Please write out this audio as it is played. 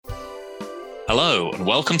Hello and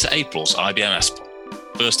welcome to April's IBMS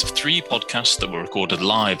Pod, first of 3 podcasts that were recorded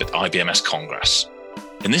live at IBMS Congress.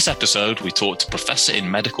 In this episode, we talked to Professor in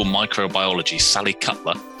Medical Microbiology Sally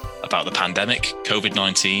Cutler about the pandemic,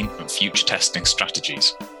 COVID-19 and future testing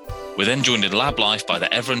strategies. We're then joined in lab life by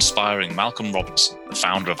the ever-inspiring Malcolm Robinson, the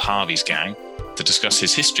founder of Harvey's Gang, to discuss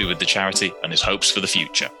his history with the charity and his hopes for the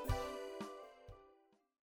future.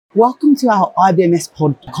 Welcome to our IBMS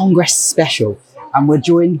Pod Congress special, and we're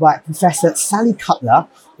joined by Professor Sally Cutler,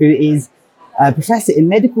 who is a Professor in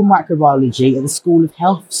Medical Microbiology at the School of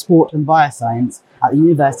Health, Sport and Bioscience at the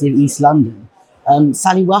University of East London.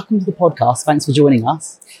 Sally, welcome to the podcast. Thanks for joining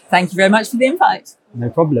us. Thank you very much for the invite. No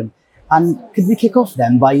problem. And could we kick off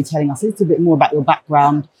then by you telling us a little bit more about your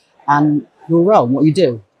background and your role and what you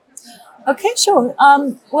do? Okay, sure.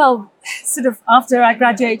 Well, after I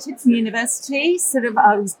graduated from university,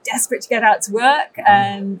 I was desperate to get out to work,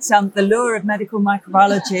 and the lure of medical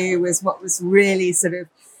microbiology was what was really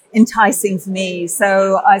enticing for me.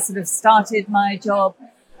 So I started my job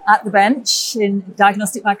at the bench in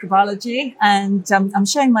diagnostic microbiology, and I'm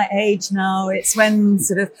showing my age now. It's when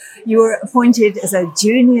you were appointed as a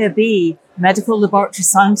junior B, Medical Laboratory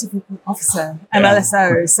Scientific Officer,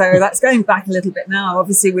 MLSO. So that's going back a little bit now.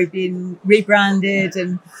 Obviously, we've been rebranded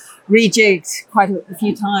and rejigged quite a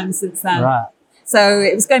few times since then. Right. So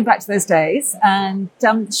it was going back to those days. And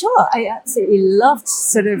I absolutely loved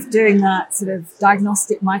doing that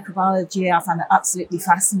diagnostic microbiology. I found it absolutely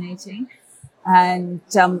fascinating. And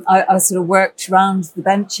I worked around the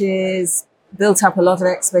benches, built up a lot of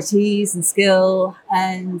expertise and skill,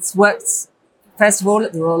 and worked first of all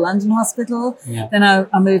at the Royal London Hospital. Yeah. Then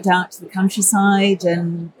I moved out to the countryside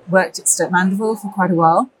and worked at Stoke Mandeville for quite a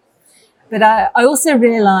while. But I also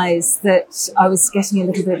realised that I was getting a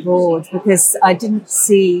little bit bored because I didn't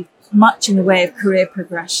see much in the way of career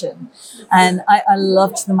progression. And I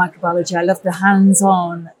loved the microbiology. I loved the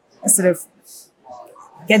hands-on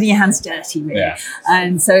getting your hands dirty, really. Yeah.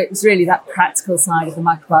 And so it was really that practical side of the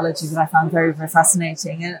microbiology that I found very, very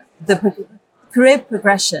fascinating. And the career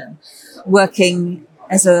progression, working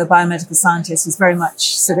as a biomedical scientist, is very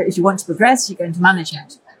much if you want to progress, you go into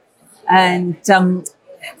management. And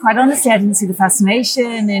quite honestly, I didn't see the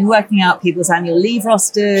fascination in working out people's annual leave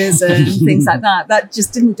rosters and things like that. That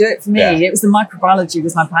just didn't do it for me. Yeah. It was the microbiology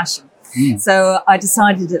was my passion. So I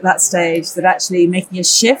decided at that stage that actually making a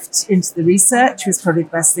shift into the research was probably the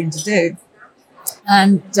best thing to do.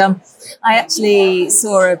 And I actually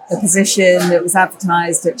saw a position that was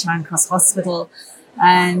advertised at Charing Cross Hospital,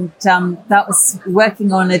 and that was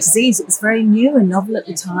working on a disease that was very new and novel at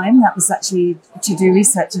the time. That was actually to do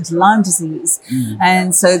research into Lyme disease.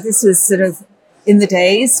 And so this was in the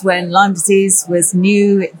days when Lyme disease was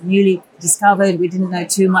newly discovered. We didn't know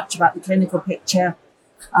too much about the clinical picture.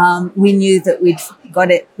 We knew that we'd got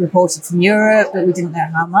it reported from Europe, but we didn't know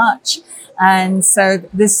how much. And so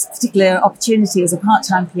this particular opportunity was a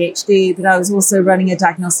part-time PhD, but I was also running a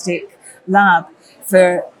diagnostic lab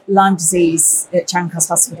for Lyme disease at Charing Cross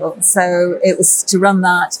Hospital. So it was to run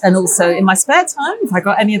that, and also in my spare time, if I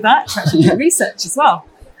got any of that, to actually do research as well.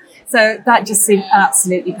 So that just seemed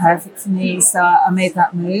absolutely perfect for me. So I made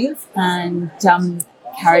that move and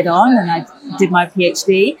carried on, and I did my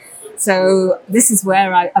PhD. So this is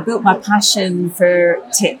where I built my passion for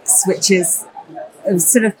ticks, which is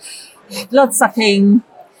blood-sucking,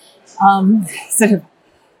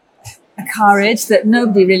 a carriage that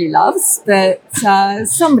nobody really loves, but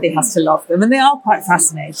somebody has to love them, and they are quite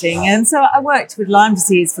fascinating. And so I worked with Lyme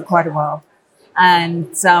disease for quite a while.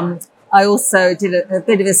 And I also did a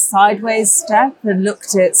bit of a sideways step and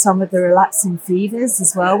looked at some of the relaxing fevers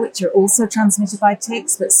as well, which are also transmitted by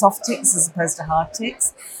ticks, but soft ticks as opposed to hard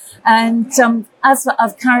ticks. And as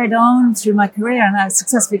I've carried on through my career, and I've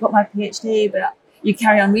successfully got my PhD, but you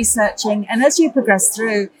carry on researching. And as you progress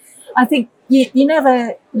through, I think you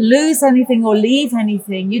never lose anything or leave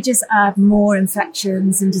anything. You just add more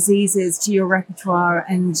infections and diseases to your repertoire,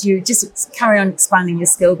 and you just carry on expanding your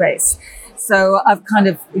skill base. So I've kind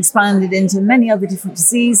of expanded into many other different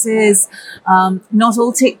diseases, not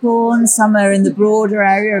all tick-borne. Some are in the broader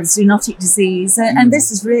area of zoonotic disease. And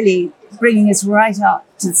this is really bringing us right up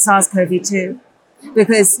to the SARS-CoV-2,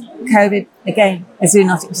 because COVID, again, a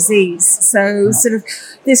zoonotic disease. So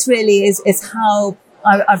this really is how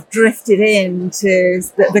I've drifted into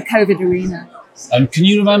the COVID arena. And can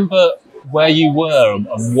you remember where you were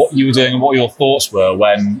and what you were doing and what your thoughts were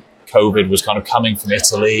when COVID was kind of coming from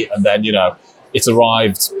Italy and then, it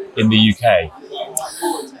arrived in the UK?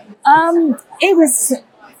 It was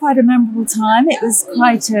quite a memorable time. It was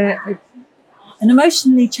quite an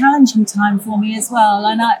emotionally challenging time for me as well.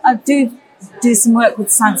 And I do do some work with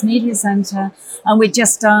the Science Media Centre, and we'd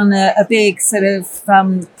just done a big sort of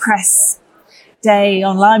press day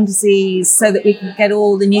on Lyme disease so that we could get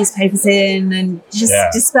all the newspapers in and just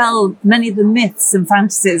dispel many of the myths and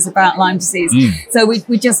fantasies about Lyme disease. So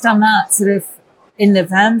we just done that sort of in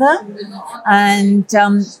November, and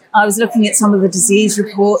I was looking at some of the disease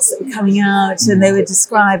reports that were coming out, and they were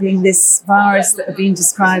describing this virus that had been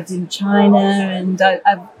described in China, and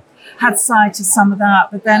I had sight of some of that,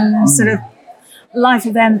 but then sort of life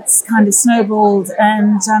events kind of snowballed,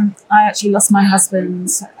 and I actually lost my husband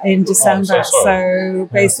in December. So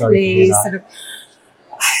basically, sort of,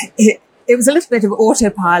 it was a little bit of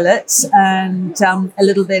autopilot and a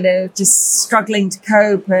little bit of just struggling to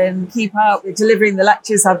cope and keep up with delivering the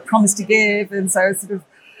lectures I'd promised to give. And so sort of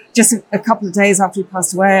just a couple of days after he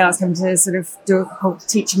passed away, I was going to sort of do a couple of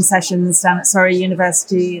teaching sessions down at Surrey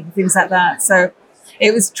University and things like that. So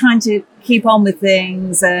it was trying to keep on with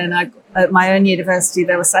things, and at my own university,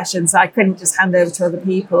 there were sessions I couldn't just hand over to other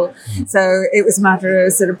people. So it was a matter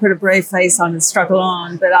of sort of put a brave face on and struggle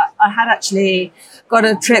on. But I had actually got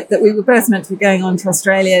a trip that we were both meant to be going on to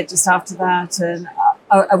Australia just after that. And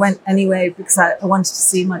I went anyway because I wanted to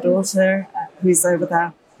see my daughter who's over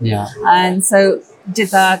there. Yeah. And so did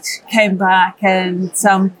that, came back, and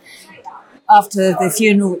after the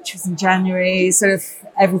funeral, which was in January, sort of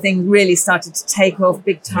everything really started to take off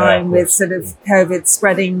big time with sort of COVID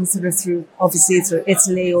spreading sort of through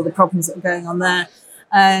Italy, all the problems that were going on there.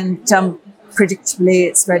 And predictably,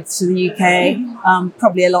 it spread to the UK,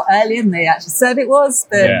 probably a lot earlier than they actually said it was.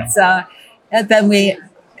 But then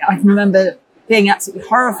I can remember being absolutely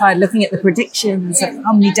horrified looking at the predictions of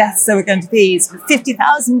how many deaths there were going to be, sort of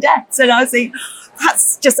 50,000 deaths. And I was thinking,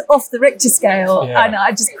 that's just off the Richter scale. And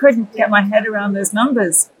I just couldn't get my head around those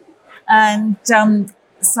numbers. And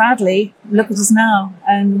sadly, look at us now,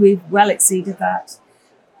 and we've well exceeded that.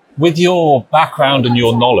 With your background and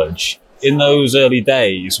your knowledge, in those early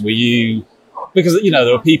days, were you, because, you know,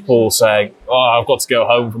 there were people saying, oh, I've got to go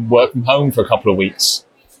home from work from home for a couple of weeks.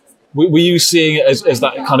 Were you seeing it as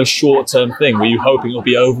that kind of short-term thing? Were you hoping it'll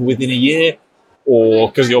be over within a year? Or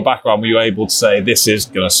because of your background, were you able to say this is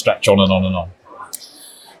going to stretch on and on and on?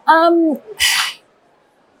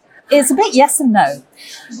 It's a bit yes and no.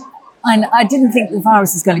 And I didn't think the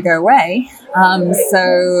virus was going to go away.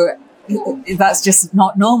 So that's just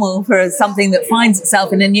not normal for something that finds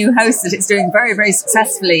itself in a new host that it's doing very, very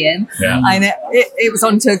successfully in. And it was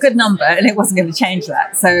on to a good number, and it wasn't going to change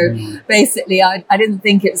that. So basically, I didn't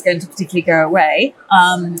think it was going to particularly go away.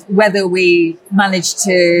 Whether we managed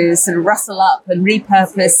to sort of rustle up and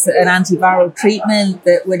repurpose an antiviral treatment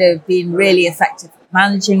that would have been really effective at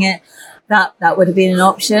managing it, that would have been an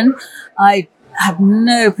option. I had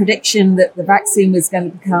no prediction that the vaccine was going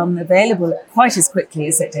to become available quite as quickly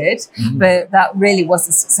as it did, but that really was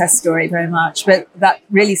a success story very much. But that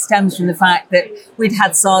really stems from the fact that we'd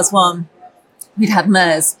had SARS-1, we'd had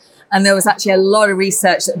MERS, and there was actually a lot of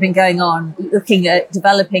research that had been going on looking at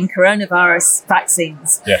developing coronavirus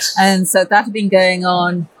vaccines. Yes. And so that had been going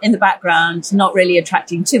on in the background, not really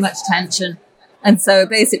attracting too much attention. And so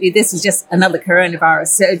basically this was just another coronavirus.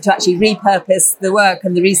 So to actually repurpose the work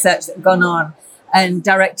and the research that had gone on and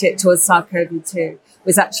direct it towards SARS-CoV-2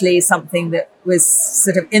 was actually something that was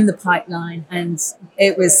sort of in the pipeline. And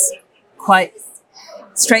it was quite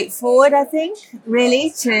straightforward, I think,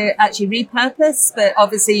 really, to actually repurpose. But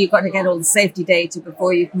obviously you've got to get all the safety data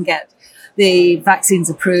before you can get the vaccines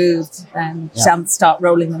approved and start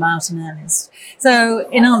rolling them out in earnest. So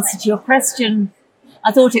in answer to your question,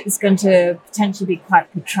 I thought it was going to potentially be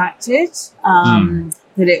quite protracted,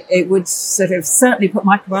 that it would sort of certainly put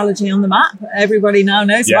microbiology on the map. Everybody now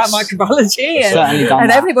knows about microbiology,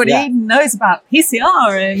 and everybody knows about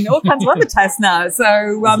PCR and all kinds of other tests now.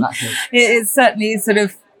 So it certainly sort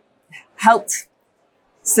of helped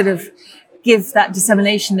sort of give that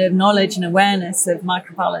dissemination of knowledge and awareness of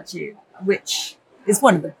microbiology, which is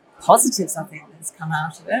one of the positives, I think, that's come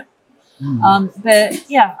out of it. But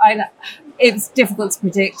yeah, it was difficult to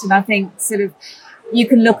predict, and I think sort of you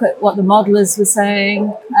can look at what the modelers were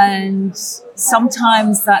saying, and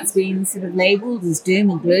sometimes that's been sort of labelled as doom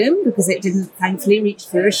and gloom because it didn't thankfully reach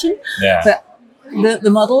fruition. But the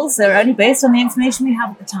models are only based on the information we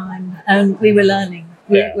have at the time, and we were learning.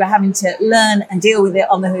 We were having to learn and deal with it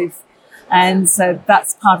on the hoof, and so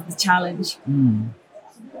that's part of the challenge. And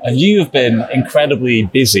you've been incredibly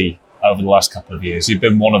busy over the last couple of years. You've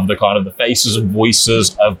been one of the kind of the faces and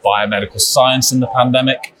voices of biomedical science in the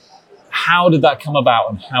pandemic. How did that come about,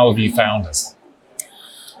 and how have you found it?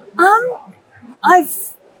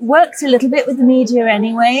 I've worked a little bit with the media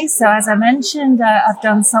anyway. So as I mentioned, I've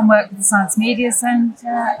done some work with the Science Media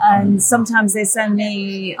Centre, and sometimes they send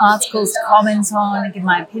me articles to comment on and give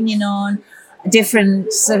my opinion on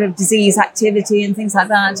different sort of disease activity and things like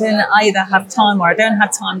that. And I either have time or I don't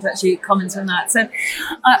have time to actually comment on that. So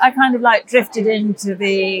I kind of like drifted into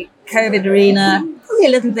the COVID arena, probably a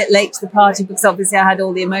little bit late to the party because obviously I had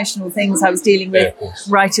all the emotional things I was dealing with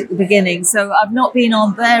right at the beginning. So I've not been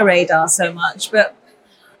on their radar so much, but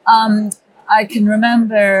I can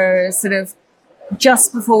remember sort of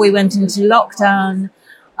just before we went into lockdown,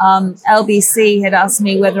 LBC had asked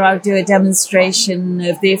me whether I would do a demonstration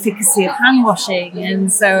of the efficacy of hand washing.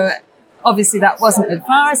 And so obviously that wasn't with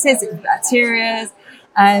viruses, it was bacteria.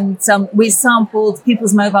 And we sampled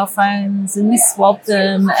people's mobile phones and we swabbed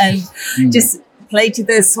them and just plated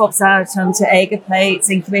those swabs out onto agar plates,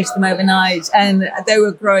 incubated them overnight. And they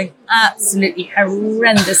were growing absolutely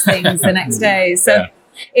horrendous things the next day. So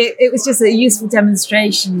it was just a useful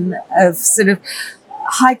demonstration of sort of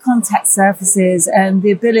high contact surfaces and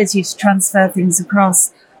the ability to transfer things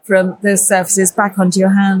across from those surfaces back onto your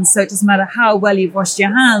hands. So it doesn't matter how well you've washed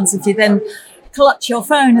your hands. If you then clutch your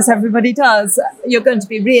phone, as everybody does, you're going to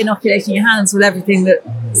be re-inoculating your hands with everything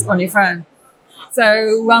that's on your phone.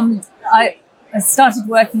 So I started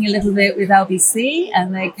working a little bit with LBC,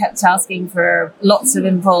 and they kept asking for lots of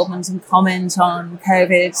involvement and comment on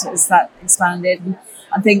COVID as that expanded. And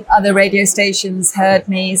I think other radio stations heard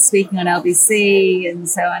me speaking on LBC, and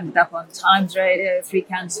so I ended up on Times Radio, Three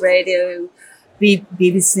Counties Radio,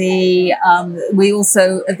 BBC. We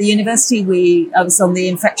also, at the university, I was on the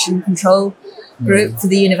infection control group for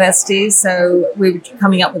the university, so we were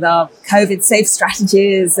coming up with our COVID safe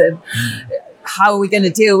strategies and how are we going to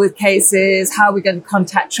deal with cases, how are we going to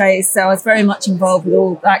contact trace. So I was very much involved with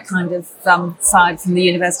all that kind of side from the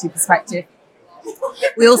university perspective.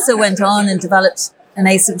 We also went on and developed an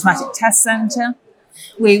asymptomatic test centre.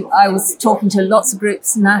 I was talking to lots of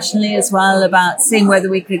groups nationally as well about seeing whether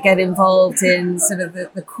we could get involved in sort of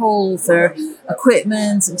the call for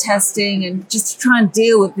equipment and testing and just to try and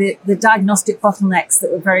deal with the diagnostic bottlenecks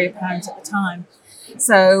that were very apparent at the time.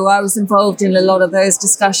 So I was involved in a lot of those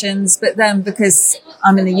discussions, but then because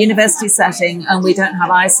I'm in a university setting and we don't have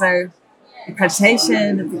ISO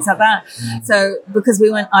accreditation and things like that, so because we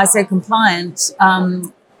weren't ISO compliant,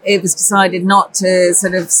 it was decided not to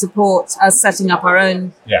sort of support us setting up our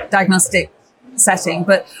own diagnostic setting,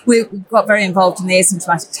 but we got very involved in the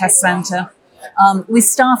asymptomatic test centre. We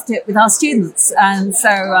staffed it with our students, and so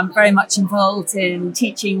I'm very much involved in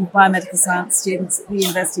teaching biomedical science students at the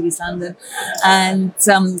University of East London. And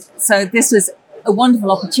so this was a wonderful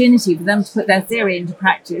opportunity for them to put their theory into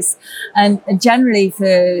practice. And generally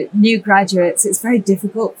for new graduates, it's very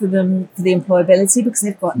difficult for them, for the employability, because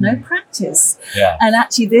they've got no practice. Yeah. And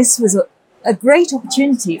actually this was a great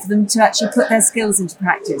opportunity for them to actually put their skills into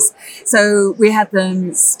practice. So we had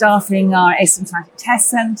them staffing our asymptomatic test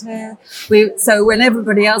centre. So when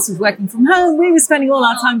everybody else was working from home, we were spending all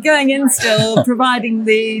our time going in still, providing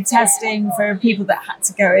the testing for people that had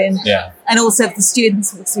to go in. Yeah. And also for the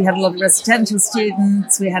students, because we had a lot of residential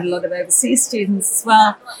students, we had a lot of overseas students as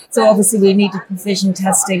well. So obviously we needed provision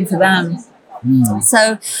testing for them.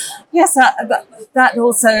 So yes, that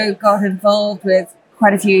also got involved with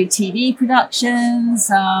quite a few TV productions,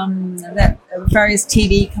 various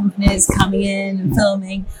TV companies coming in and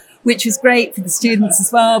filming, which was great for the students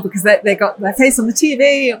as well, because they got their face on the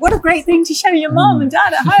TV. What a great thing to show your mum and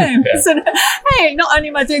dad at home. So, hey, not only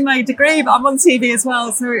am I doing my degree, but I'm on TV as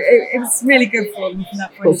well. So it was really good for them from that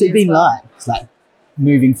point of view. What's it been like? It's like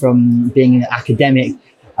moving from being an academic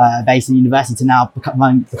based in university to now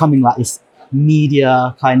becoming like this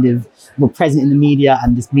media kind of more present in the media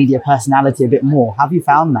and this media personality a bit more. Have you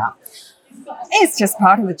found that? It's just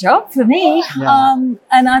part of the job for me. Yeah.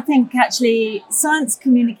 And I think actually science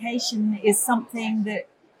communication is something that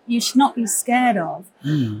you should not be scared of.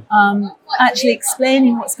 Actually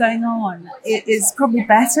explaining what's going on, it is probably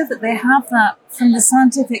better that they have that from the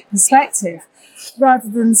scientific perspective rather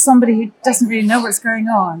than somebody who doesn't really know what's going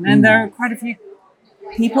on. And there are quite a few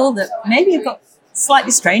people that maybe have got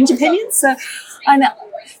slightly strange opinions. So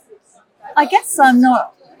I guess I'm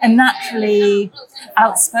not a naturally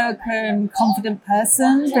outspoken, confident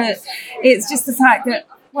person, but it's just the fact that,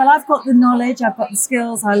 well, I've got the knowledge, I've got the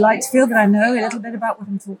skills, I like to feel that I know a little bit about what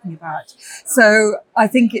I'm talking about. So I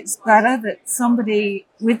think it's better that somebody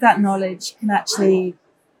with that knowledge can actually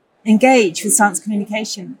engage with science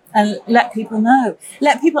communication and let people know.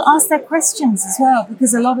 Let people ask their questions as well,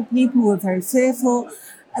 because a lot of people were very fearful.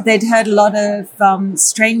 They'd heard a lot of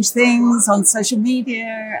strange things on social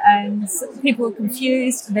media, and people were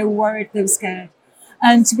confused, they were worried, they were scared.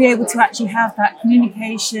 and to be able to actually have that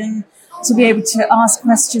communication, to be able to ask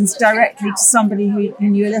questions directly to somebody who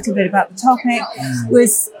knew a little bit about the topic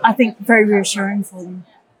was, I think, very reassuring for them.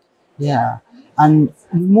 Yeah. And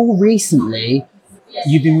more recently,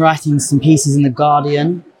 you've been writing some pieces in The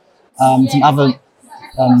Guardian, some other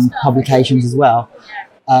publications as well,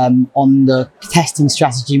 on the testing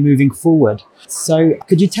strategy moving forward. So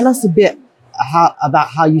could you tell us a bit about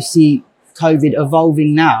how you see COVID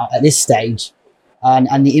evolving now at this stage,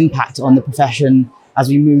 and the impact on the profession as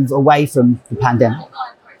we move away from the pandemic?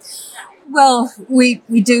 Well, we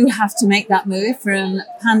do have to make that move from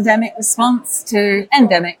pandemic response to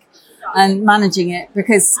endemic and managing it,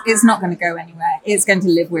 because it's not going to go anywhere. It's going to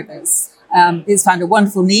live with us. It's found a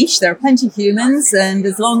wonderful niche. There are plenty of humans, and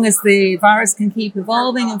as long as the virus can keep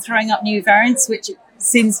evolving and throwing up new variants, which it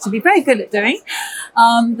seems to be very good at doing,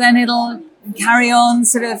 then it'll carry on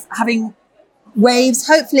sort of having waves,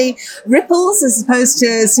 hopefully ripples as opposed to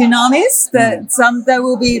tsunamis, that there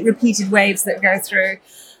will be repeated waves that go through.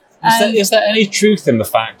 Is there any truth in the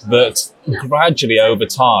fact that gradually over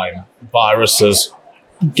time viruses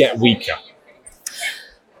get weaker?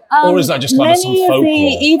 Or is that just kind of some folklore?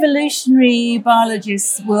 Many of the evolutionary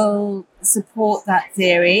biologists will support that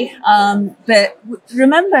theory. But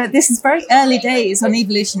remember, this is very early days on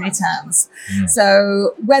evolutionary terms.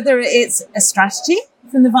 So whether it's a strategy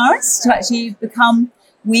from the virus to actually become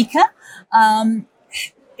weaker,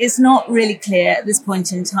 is not really clear at this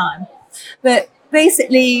point in time. But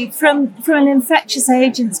basically, from an infectious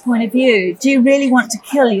agent's point of view, do you really want to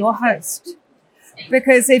kill your host?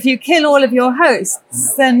 Because if you kill all of your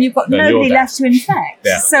hosts, then you've got nobody left to infect.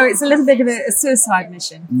 Yeah. So it's a little bit of a suicide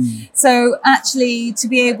mission. So actually, to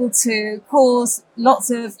be able to cause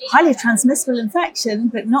lots of highly transmissible infection,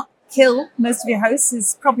 but not kill most of your hosts,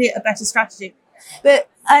 is probably a better strategy. But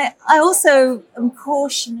I also am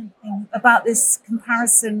cautioning about this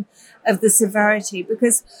comparison of the severity,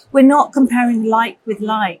 because we're not comparing like with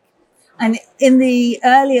like. And in the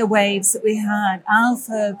earlier waves that we had,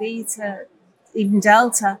 alpha, beta, even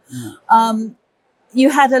delta, you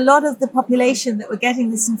had a lot of the population that were getting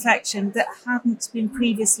this infection that hadn't been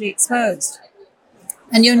previously exposed.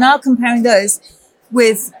 And you're now comparing those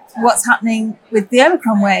with what's happening with the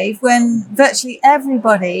Omicron wave, when virtually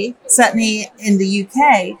everybody, certainly in the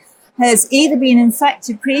UK, has either been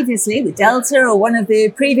infected previously with Delta or one of the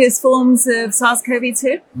previous forms of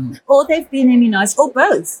SARS-CoV-2, or they've been immunized, or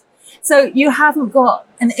both. So you haven't got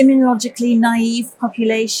an immunologically naive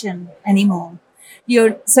population anymore.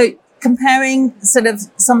 So comparing sort of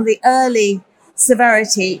some of the early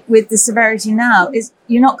severity with the severity now, is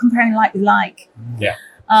you're not comparing like with like. Yeah.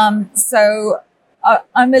 So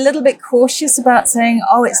I'm a little bit cautious about saying,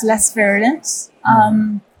 oh, it's less virulent.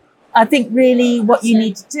 I think really what you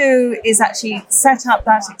need to do is actually set up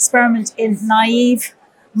that experiment in naive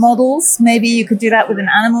models. Maybe you could do that with an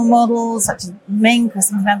animal model, such as mink or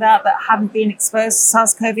something like that haven't been exposed to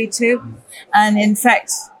SARS-CoV-2, and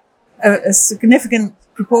infect a significant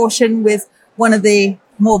proportion with one of the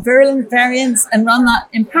more virulent variants, and run that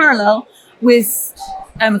in parallel with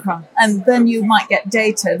Omicron. And then you might get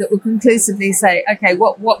data that will conclusively say, okay,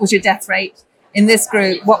 what was your death rate in this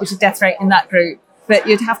group? What was your death rate in that group? But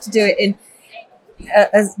you'd have to do it in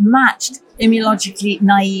a matched immunologically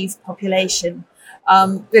naive population.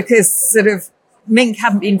 Because sort of mink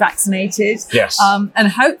haven't been vaccinated. Yes. And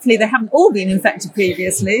hopefully they haven't all been infected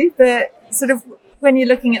previously. But sort of when you're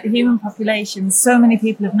looking at the human population, so many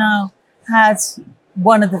people have now had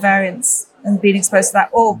one of the variants and been exposed to that,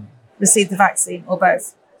 or received the vaccine, or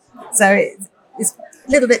both. So it's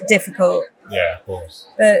a little bit difficult. Yeah, of course.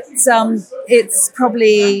 But it's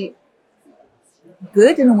probably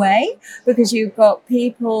good in a way, because you've got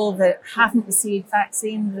people that haven't received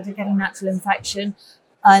vaccine that are getting natural infection,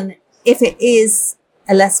 and if it is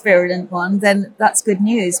a less virulent one, then that's good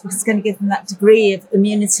news, because it's going to give them that degree of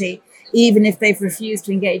immunity, even if they've refused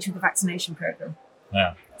to engage with the vaccination program.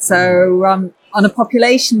 Yeah. So on a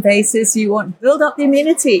population basis, you want to build up the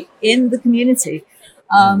immunity in the community.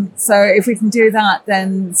 So if we can do that,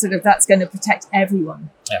 then sort of that's going to protect everyone.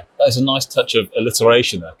 Yeah, that's a nice touch of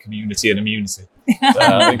alliteration there, community and immunity.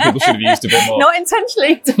 I think people should have used a bit more. Not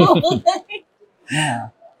intentionally at all. Yeah.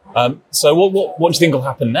 So what do you think will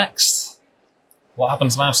happen next? What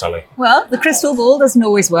happens now, Sally? Well, the crystal ball doesn't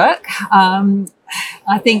always work.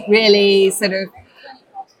 I think really sort of,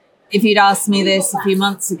 if you'd asked me this a few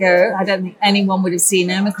months ago, I don't think anyone would have seen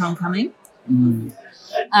Omicron coming.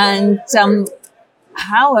 And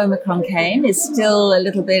how Omicron came is still a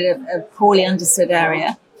little bit of a poorly understood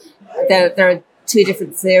area. There are two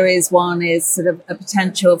different theories. One is sort of a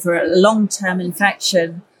potential for a long-term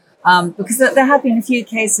infection Because there have been a few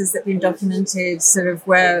cases that have been documented sort of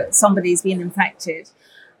where somebody's been infected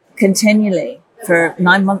continually for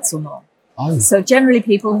 9 months or more. Oh. So generally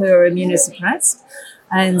people who are immunosuppressed,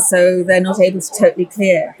 and so they're not able to totally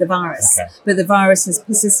clear the virus, but the virus has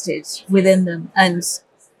persisted within them and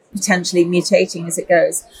potentially mutating as it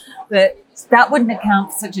goes. But that wouldn't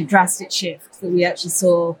account for such a drastic shift that we actually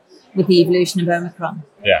saw with the evolution of Omicron.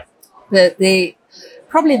 Yeah. But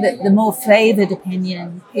probably the more favoured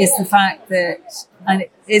opinion is the fact that, and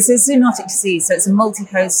it's a zoonotic disease, so it's a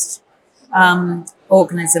multi-host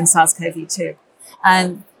organism, SARS-CoV-2.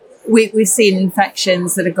 And we've seen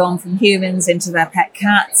infections that have gone from humans into their pet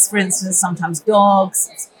cats, for instance, sometimes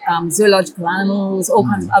dogs, zoological animals, all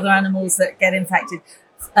kinds of other animals that get infected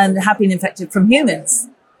and have been infected from humans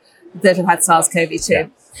that have had SARS-CoV-2. Yeah.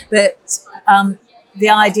 But the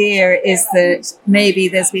idea is that maybe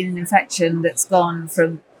there's been an infection that's gone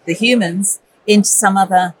from the humans into some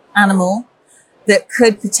other animal that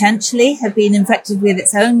could potentially have been infected with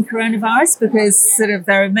its own coronavirus, because sort of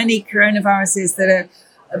there are many coronaviruses that are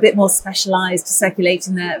a bit more specialized to circulate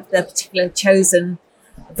in their particular chosen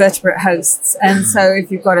vertebrate hosts. And so if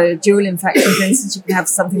you've got a dual infection, for instance, you can have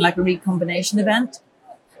something like a recombination event,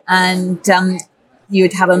 and you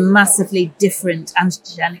would have a massively different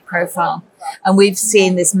antigenic profile. And we've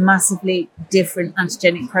seen this massively different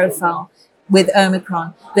antigenic profile with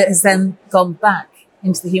Omicron that has then gone back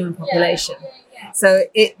into the human population. So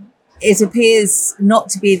it appears not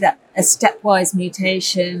to be that a stepwise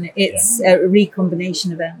mutation, it's a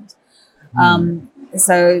recombination event.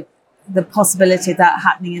 So the possibility of that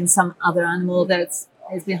happening in some other animal that's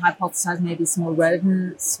has been hypothesized, maybe small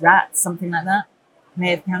rodents, rats, something like that,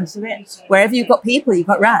 may have counted it. Wherever you've got people, you've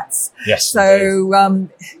got rats. Yes. So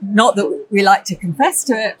not that we like to confess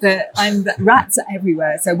to it, but rats are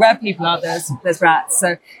everywhere. So where people are, there's rats.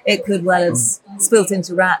 So it could well have spilt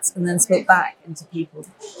into rats and then spilt back into people.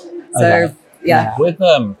 So yeah. With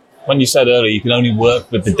when you said earlier, you can only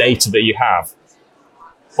work with the data that you have.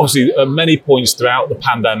 Obviously, at many points throughout the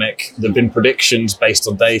pandemic, there have been predictions based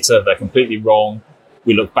on data. They're completely wrong.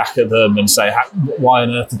 We look back at them and say, why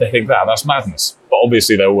on earth did they think that? That's madness. But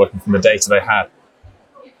obviously, they were working from the data they had.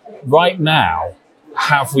 Right now,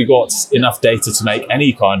 have we got enough data to make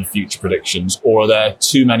any kind of future predictions, or are there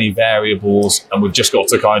too many variables and we've just got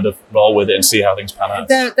to kind of roll with it and see how things pan out?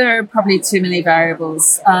 There are probably too many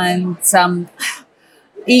variables, and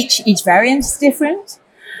each variant is different.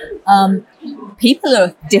 People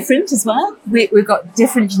are different as well. We've got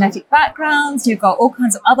different genetic backgrounds. You've got all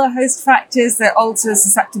kinds of other host factors that alter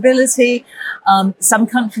susceptibility. Some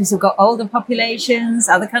countries have got older populations.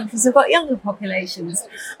 Other countries have got younger populations.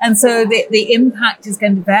 And so the impact is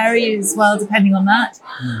going to vary as well, depending on that.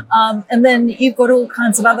 And then you've got all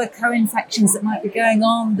kinds of other co-infections that might be going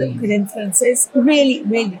on that could influence it. It's really,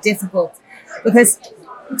 really difficult, because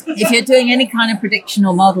if you're doing any kind of prediction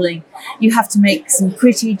or modeling, you have to make some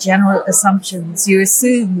pretty general assumptions. You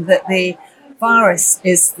assume that the virus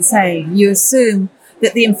is the same. You assume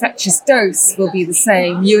that the infectious dose will be the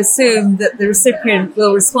same. You assume that the recipient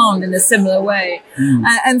will respond in a similar way.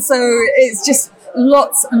 And so it's just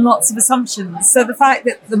lots and lots of assumptions. So the fact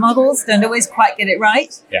that the models don't always quite get it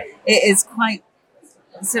right, it is quite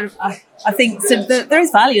sort of, I think there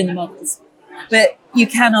is value in the models, but you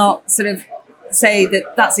cannot sort of say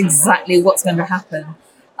that that's exactly what's going to happen.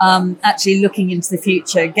 Actually looking into the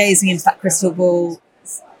future, gazing into that crystal ball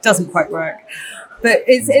doesn't quite work. But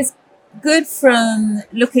it's good from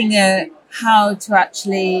looking at how to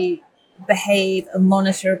actually behave and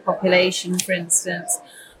monitor a population, for instance.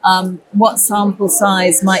 What sample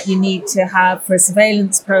size might you need to have for a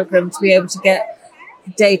surveillance program to be able to get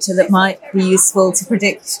data that might be useful to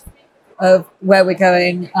predict of where we're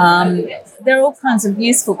going. There are all kinds of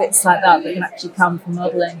useful bits like that can actually come from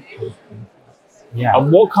modelling. Yeah.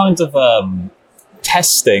 And what kind of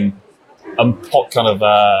testing and what kind of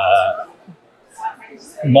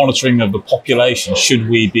monitoring of the population should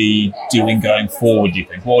we be doing going forward, do you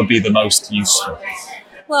think? What would be the most useful?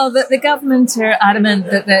 Well, the government are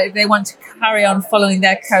adamant that they want to carry on following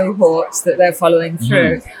their cohorts that they're following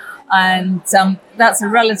through. And that's a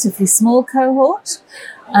relatively small cohort.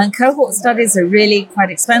 And cohort studies are really quite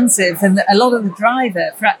expensive. And a lot of the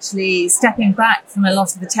driver for actually stepping back from a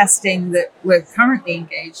lot of the testing that we're currently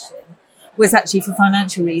engaged in was actually for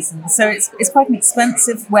financial reasons. So it's quite an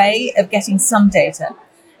expensive way of getting some data.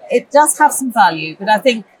 It does have some value, but I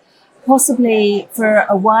think possibly for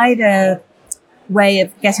a wider way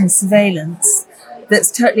of getting surveillance that's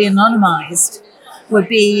totally anonymized would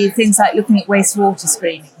be things like looking at wastewater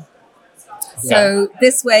screening. So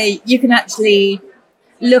this way you can actually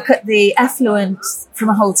look at the effluent from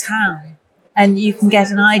a whole town and you can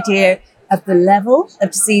get an idea of the level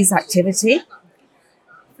of disease activity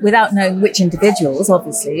without knowing which individuals,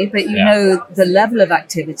 obviously, but you know the level of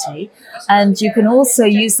activity, and you can also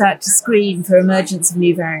use that to screen for emergence of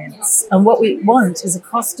new variants. And what we want is a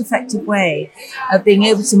cost-effective way of being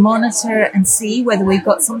able to monitor and see whether we've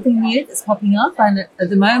got something new that's popping up. And at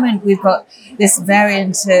the moment, we've got this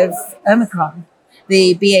variant of Omicron,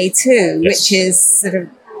 the BA2, which is sort of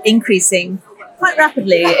increasing quite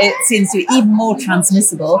rapidly. It seems to be even more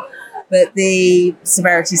transmissible, but the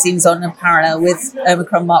severity seems on a parallel with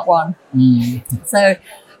Omicron Mark 1. So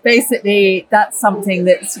basically, that's something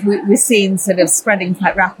that we're seeing sort of spreading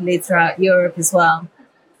quite rapidly throughout Europe as well.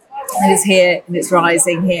 And it's here, and it's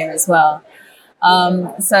rising here as well.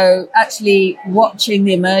 So actually watching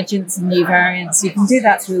the emergence of new variants, you can do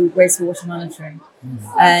that through wastewater monitoring.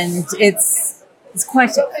 And it's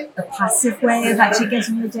quite a passive way of actually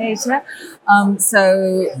getting the data.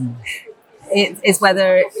 It's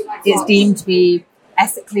whether it's deemed to be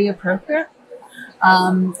ethically appropriate.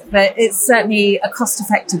 But it's certainly a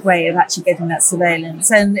cost-effective way of actually getting that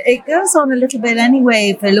surveillance. And it goes on a little bit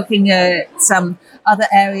anyway for looking at some other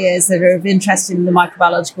areas that are of interest in the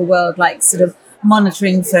microbiological world, like sort of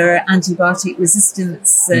monitoring for antibiotic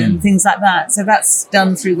resistance and things like that. So that's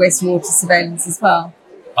done through wastewater surveillance as well.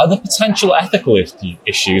 Are there potential ethical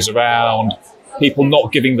issues around people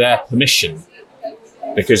not giving their permission?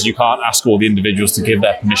 Because you can't ask all the individuals to give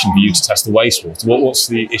their permission for you to test the wastewater. What's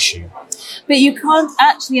the issue? But you can't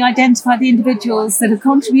actually identify the individuals that have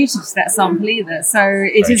contributed to that sample either. So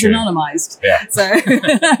it is anonymised. Yeah. So,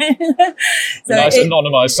 nice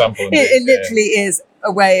anonymised sample. It literally is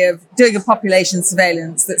a way of doing a population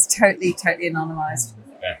surveillance that's totally anonymised.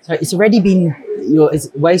 Yeah. So it's already been,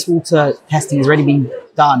 wastewater testing has already been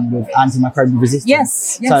done with antimicrobial resistance.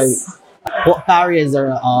 Yes. So what barriers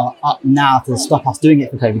are up now to stop us doing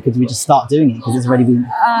it for COVID? Could we just start doing it because it's already been?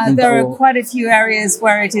 There are quite a few areas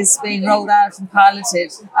where it is being rolled out and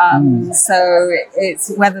piloted. So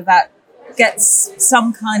it's whether that gets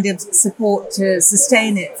some kind of support to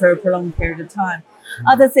sustain it for a prolonged period of time.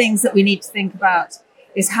 Other things that we need to think about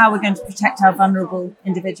is how we're going to protect our vulnerable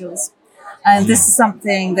individuals. And this is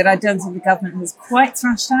something that I don't think the government has quite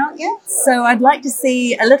thrashed out yet. So I'd like to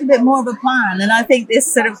see a little bit more of a plan. And I think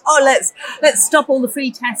this sort of, let's stop all the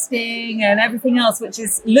free testing and everything else, which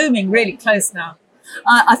is looming really close now.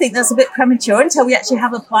 I think that's a bit premature until we actually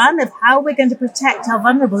have a plan of how we're going to protect our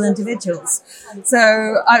vulnerable individuals. So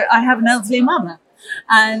I have an elderly mother,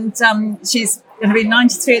 and she's going to be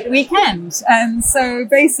 93 at the weekend. And so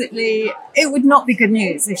basically, it would not be good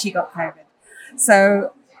news if she got COVID.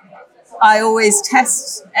 So I always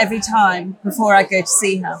test every time before I go to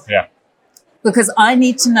see her. Yeah. Because I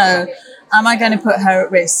need to know, am I going to put her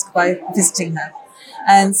at risk by visiting her?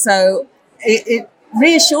 And so it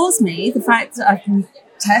reassures me, the fact that I can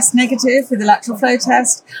test negative with the lateral flow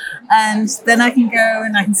test, and then I can go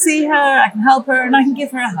and I can see her, I can help her, and I can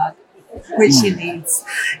give her a hug, which she needs.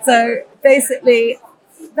 So basically,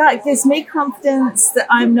 that gives me confidence that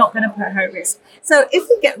I'm not going to put her at risk. So if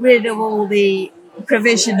we get rid of all the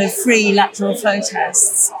provision of free lateral flow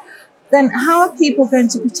tests, then how are people going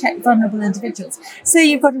to protect vulnerable individuals? So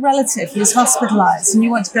you've got a relative who's hospitalised and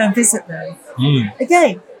you want to go and visit them.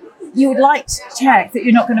 Again, you would like to check that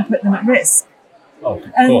you're not going to put them at risk.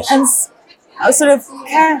 And sort of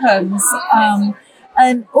care homes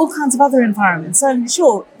and all kinds of other environments. And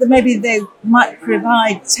sure, that maybe they might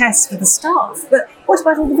provide tests for the staff, but what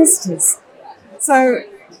about all the visitors? So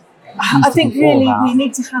I think really we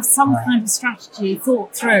need to have some kind of strategy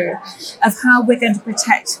thought through of how we're going to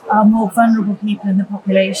protect our more vulnerable people in the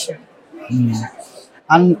population.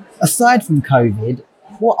 And aside from COVID,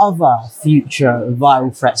 what other future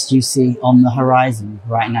viral threats do you see on the horizon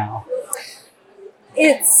right now?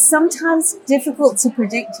 It's sometimes difficult to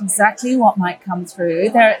predict exactly what might come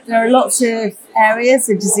through. There are lots of areas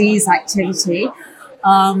of disease activity.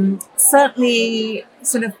 Certainly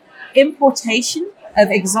sort of importation of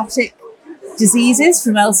exotic diseases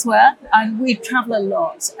from elsewhere, and we travel a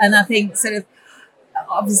lot, and I think sort of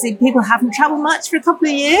obviously people haven't traveled much for a couple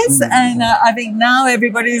of years, and I think now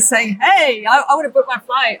everybody's saying, hey, I want to book my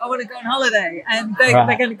flight, I want to go on holiday, and they're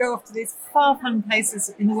going to go off to these far-flung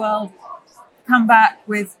places in the world, come back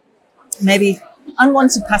with maybe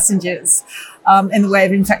unwanted passengers in the way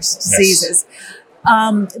of infectious diseases.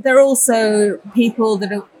 There are also people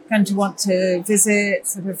that are going to want to visit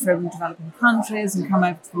sort of from developing countries and come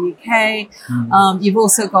over to the UK. You've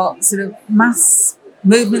also got sort of mass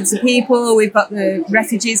movements of people. We've got the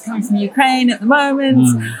refugees coming from Ukraine at the moment.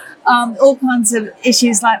 all kinds of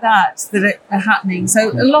issues like that are happening.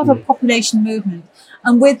 So a lot of population movement.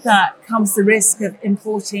 And with that comes the risk of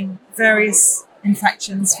importing various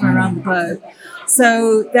infections from around the globe.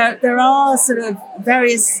 So there are sort of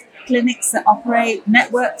various clinics that operate,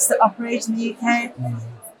 networks that operate in the UK,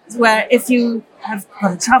 where if you have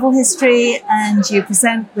got a travel history and you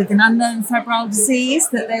present with an unknown febrile disease,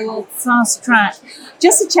 that they will fast track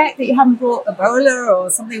just to check that you haven't brought Ebola or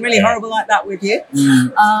something really horrible like that with you.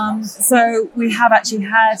 So we have actually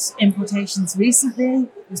had importations recently.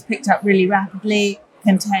 It was picked up really rapidly,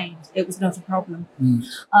 contained. It was not a problem.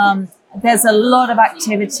 There's a lot of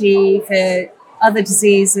activity for other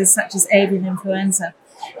diseases such as avian influenza.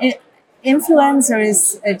 Influenza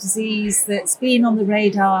is a disease that's been on the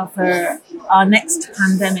radar for our next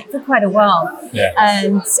pandemic for quite a while. Yeah.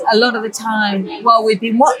 And a lot of the time, while we've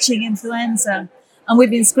been watching influenza and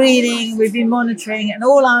we've been screening, we've been monitoring, and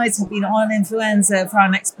all eyes have been on influenza for our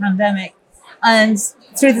next pandemic. And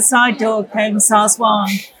through the side door came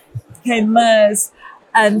SARS-1, came MERS,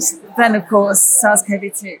 and then, of course,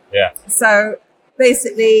 SARS-CoV-2. Yeah. So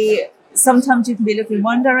basically, sometimes you can be looking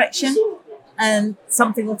one direction and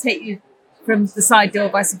something will take you from the side door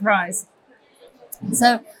by surprise.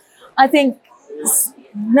 So I think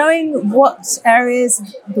knowing what areas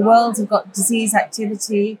of the world have got disease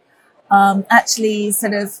activity, actually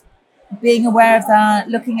sort of being aware of that,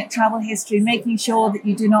 looking at travel history, making sure that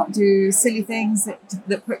you do not do silly things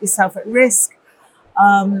that put yourself at risk.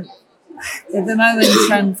 At the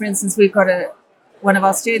moment, for instance, we've got one of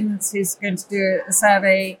our students who's going to do a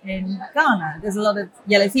survey in Ghana. There's a lot of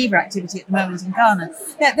yellow fever activity at the moment in Ghana.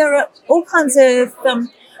 There are all kinds of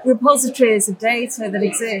repositories of data that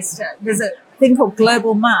exist. There's a thing called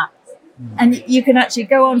Global Map, and you can actually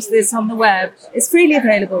go onto this on the web. It's freely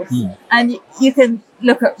available, and you can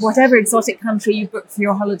look at whatever exotic country you booked for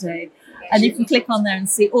your holiday, and you can click on there and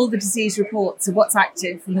see all the disease reports of what's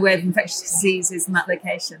active in the way of infectious diseases in that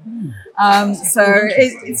location. So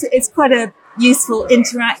it's quite a useful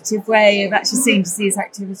interactive way of actually seeing disease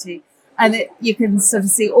activity. And you can sort of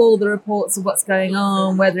see all the reports of what's going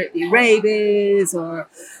on, whether it be rabies or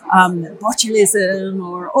botulism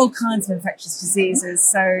or all kinds of infectious diseases.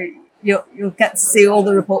 So you'll get to see all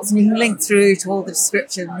the reports, and you can link through to all the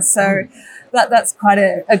descriptions. So that's quite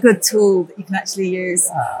a good tool that you can actually use.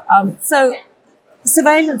 So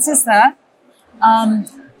surveillance is there.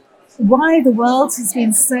 Why the world has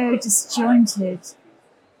been so disjointed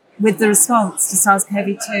with the response to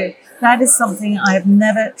SARS-CoV-2, that is something I have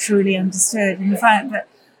never truly understood. And the fact that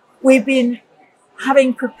we've been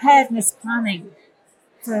having preparedness planning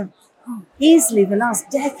for easily the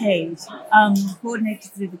last decade,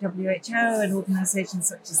 coordinated through the WHO and organisations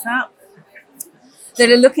such as that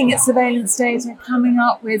are looking at surveillance data, coming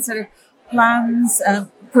up with sort of plans,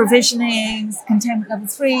 provisioning, containment level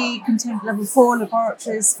 3, containment level 4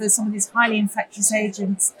 laboratories for some of these highly infectious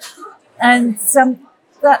agents. And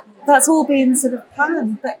that's all been sort of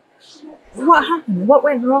planned. But what happened? What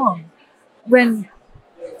went wrong when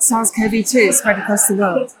SARS-CoV-2 spread across the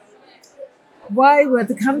world? Why were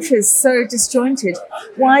the countries so disjointed?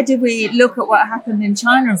 Why did we look at what happened in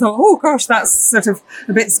China and thought, oh gosh, that's sort of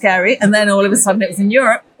a bit scary? And then all of a sudden it was in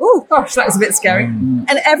Europe. Oh gosh, that was a bit scary.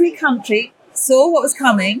 And every country saw what was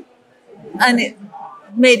coming and it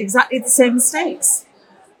made exactly the same mistakes.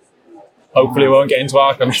 Hopefully it won't get into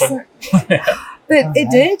our country. But it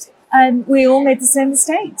did, and we all made the same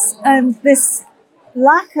mistakes. And this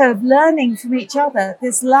lack of learning from each other,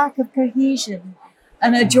 this lack of cohesion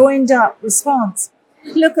and a joined up response.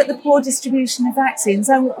 Look at the poor distribution of vaccines.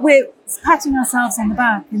 And we're patting ourselves on the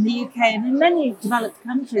back in the UK and in many developed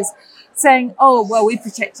countries saying, oh, well, we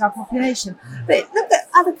protect our population. But look at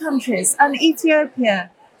other countries, and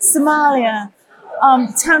Ethiopia, Somalia,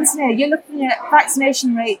 Tanzania. You're looking at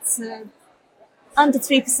vaccination rates of under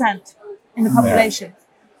 3% in the population.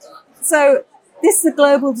 So this is a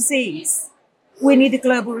global disease. We need a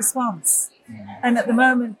global response. And at the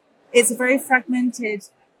moment, it's a very fragmented,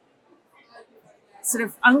 sort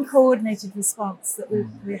of uncoordinated response that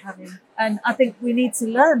we're having. And I think we need to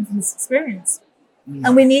learn from this experience.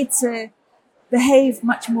 And we need to behave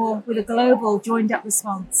much more with a global, joined-up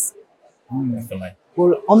response. Definitely.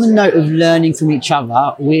 Well, on the note of learning from each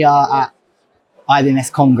other, we are at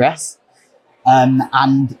IBMS Congress.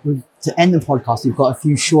 And to end the podcast, we've got a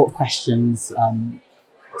few short questions to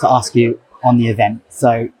ask you on the event.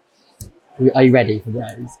 So are you ready for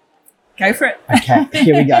those? Go for it. Okay,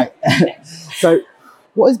 here we go. So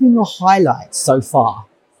what has been your highlight so far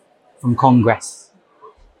from Congress?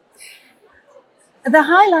 The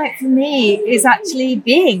highlight for me is actually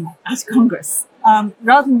being at Congress.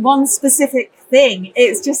 Rather than one specific thing,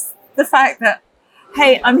 it's just the fact that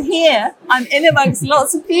hey, I'm here. I'm in amongst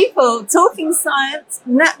lots of people, talking science,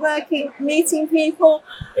 networking, meeting people,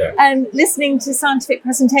 and listening to scientific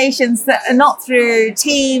presentations that are not through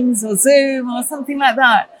Teams or Zoom or something like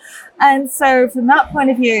that. And so from that point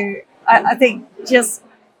of view, I think just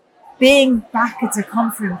being back at a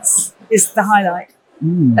conference is the highlight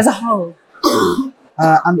as a whole.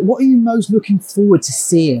 And what are you most looking forward to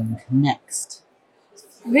seeing next?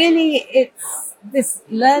 Really, it's this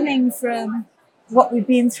learning from what we've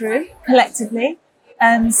been through collectively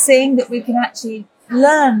and seeing that we can actually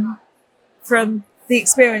learn from the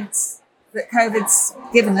experience that COVID's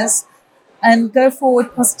given us and go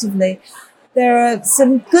forward positively. There are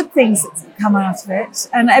some good things that come out of it,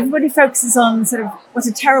 and everybody focuses on sort of what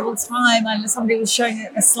a terrible time. And somebody was showing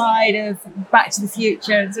a slide of Back to the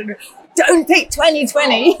Future and sort of, don't pick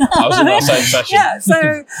 2020. I was in that same session.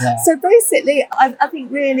 So basically, I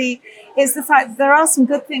think really is the fact that there are some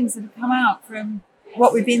good things that have come out from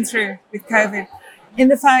what we've been through with COVID, in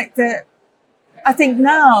the fact that I think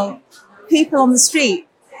now people on the street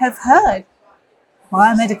have heard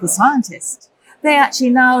biomedical scientists. They actually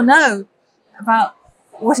now know about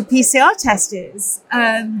what a PCR test is,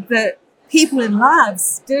 and that people in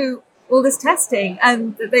labs do all this testing,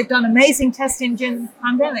 and that they've done amazing testing during the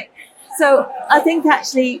pandemic. So I think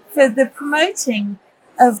actually for the promoting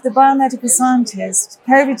of the biomedical scientist,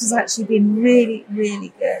 COVID has actually been really,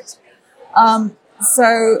 really good.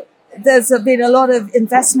 So there's been a lot of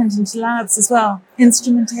investment into labs as well,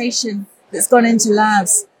 instrumentation that's gone into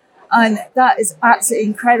labs. And that is absolutely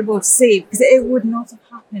incredible to see, because it would not have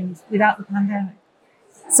happened without the pandemic.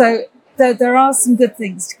 So there are some good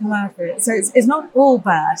things to come out of it. So it's not all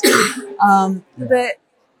bad. But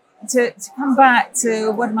to come back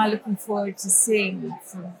to what am I looking forward to seeing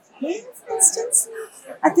from here, for instance,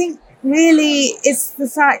 I think really it's the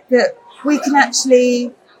fact that we can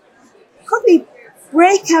actually probably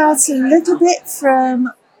break out a little bit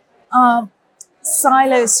from our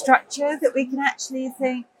silo structure, that we can actually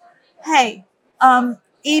think, hey,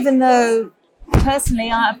 even though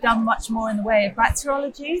personally I've done much more in the way of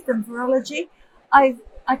bacteriology than virology, I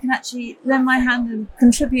can actually lend my hand and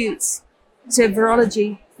contribute to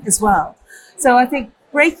virology as well. So I think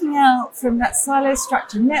breaking out from that silo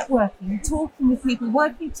structure, networking, talking with people,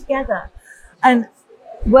 working together and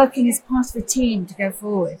working as part of a team to go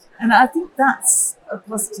forward. And I think that's a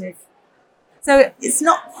positive. So it's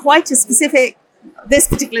not quite as specific this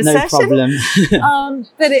particular no session. Problem.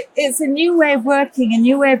 But it's a new way of working, a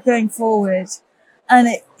new way of going forward. And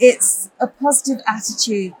it's a positive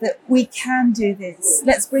attitude that we can do this.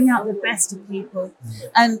 Let's bring out the best of people.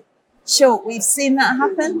 And sure, we've seen that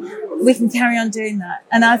happen. We can carry on doing that.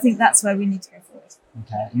 And I think that's where we need to go forward.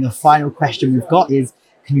 Okay. And the final question we've got is,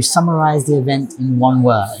 can you summarize the event in one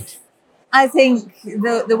word? I think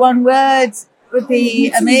the one word would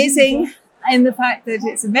be amazing, in the fact that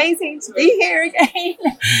it's amazing to be here again,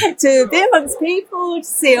 to be amongst people, to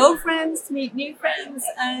see old friends, to meet new friends,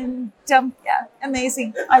 and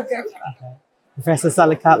amazing. I'd go for it. Okay. Professor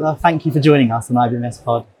Sally Cutler, thank you for joining us on IBMS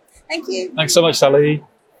Pod. Thank you. Thanks so much, Sally.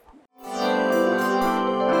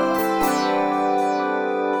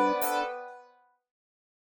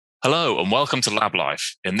 Hello and welcome to Lab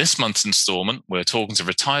Life. In this month's instalment, we're talking to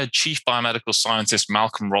retired Chief Biomedical Scientist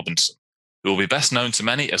Malcolm Robinson, who will be best known to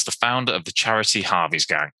many as the founder of the charity Harvey's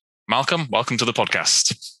Gang. Malcolm, welcome to the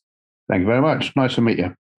podcast. Thank you very much. Nice to meet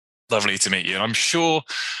you. Lovely to meet you. And I'm sure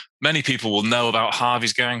many people will know about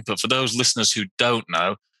Harvey's Gang, but for those listeners who don't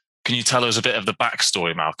know, can you tell us a bit of the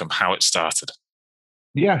backstory, Malcolm, how it started?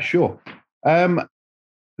 Yeah, sure. There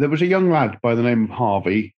was a young lad by the name of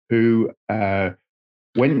Harvey who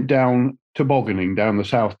went down tobogganing down the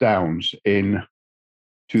South Downs in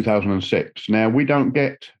 2006. Now, we don't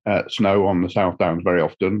get snow on the South Downs very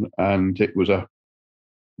often, and it was a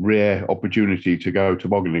rare opportunity to go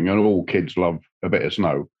tobogganing, and all kids love a bit of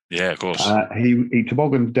snow. Yeah, of course. He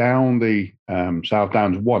tobogganed down the South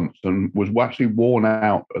Downs once and was actually worn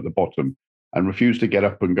out at the bottom and refused to get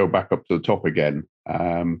up and go back up to the top again.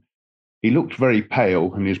 He looked very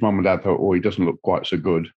pale, and his mum and dad thought, oh, he doesn't look quite so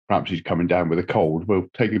good. Perhaps he's coming down with a cold. We'll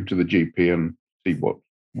take him to the GP and see what.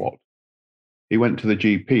 He went to the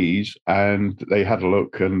GPs, and they had a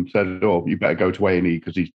look and said, oh, you better go to A&E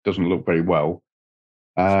because he doesn't look very well.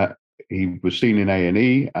 He was seen in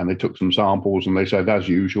A&E, and they took some samples, and they said, as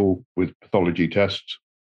usual, with pathology tests,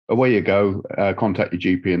 away you go, contact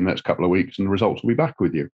your GP in the next couple of weeks, and the results will be back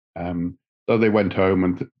with you. So they went home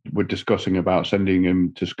and were discussing about sending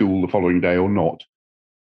him to school the following day or not.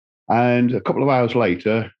 And a couple of hours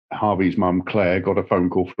later, Harvey's mum, Claire, got a phone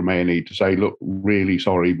call from A&E to say, look, really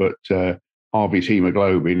sorry, but Harvey's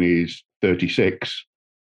hemoglobin is 36.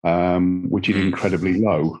 which is incredibly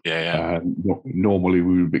low. Normally,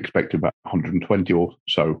 we would expect about 120 or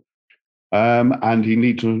so. And he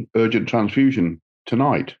needs an urgent transfusion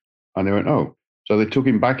tonight. And they went, oh. So they took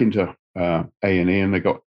him back into A&E, and they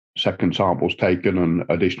got second samples taken and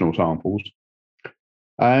additional samples.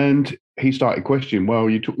 And he started questioning, well,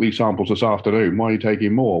 you took these samples this afternoon. Why are you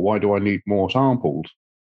taking more? Why do I need more samples?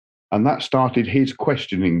 And that started his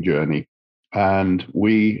questioning journey. And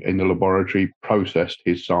we in the laboratory processed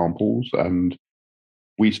his samples, and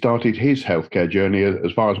we started his healthcare journey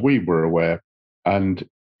as far as we were aware. And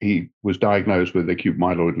he was diagnosed with acute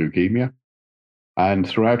myeloid leukemia. And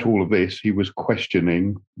throughout all of this, he was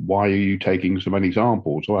questioning, why are you taking so many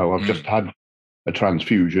samples? Well, I've just had a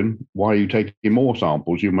transfusion. Why are you taking more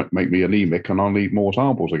samples? You might make me anemic and I'll need more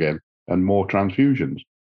samples again and more transfusions.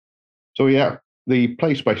 So, yeah, the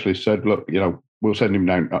place specialist said, look, we'll send him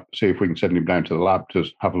down, see if we can send him down to the lab to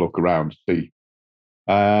have a look around, see.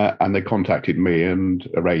 And they contacted me and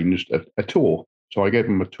arranged a tour. So I gave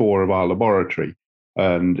him a tour of our laboratory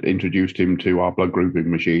and introduced him to our blood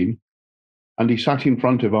grouping machine. And he sat in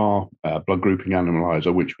front of our blood grouping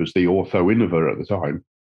analyzer, which was the Ortho Innova at the time.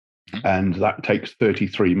 And that takes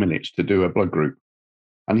 33 minutes to do a blood group.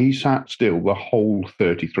 And he sat still the whole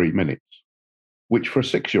 33 minutes, which for a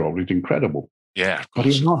 6-year-old is incredible. Yeah, of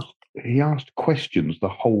course. But he asked questions the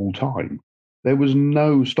whole time. There was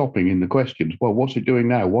no stopping in the questions. Well, what's it doing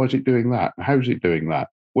now? Why is it doing that? How's it doing that?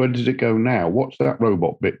 Where does it go now? What's that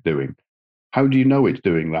robot bit doing? How do you know it's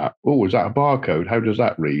doing that? Oh, is that a barcode? How does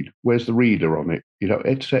that read? Where's the reader on it?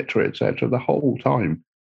 Et cetera, the whole time.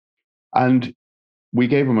 And we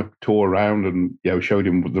gave him a tour around and showed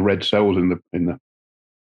him the red cells in the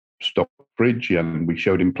stock fridge, and we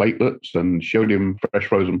showed him platelets and showed him fresh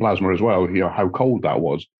frozen plasma as well. How cold that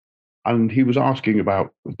was, and he was asking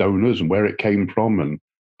about donors and where it came from and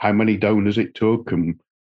how many donors it took and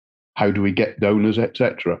how do we get donors,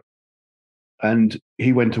 etc. And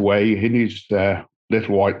he went away in his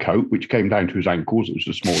little white coat, which came down to his ankles. It was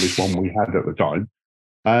the smallest one we had at the time.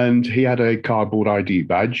 And he had a cardboard ID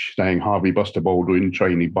badge saying Harvey Buster Baldwin,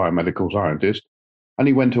 trainee biomedical scientist. And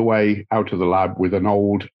he went away out of the lab with an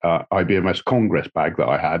old IBMS Congress bag that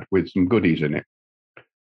I had with some goodies in it.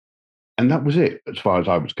 And that was it, as far as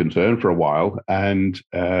I was concerned, for a while. And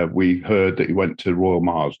we heard that he went to Royal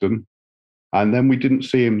Marsden. And then we didn't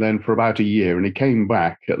see him then for about a year. And he came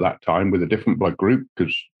back at that time with a different blood group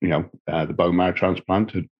because, the bone marrow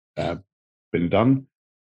transplant had been done.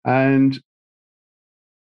 And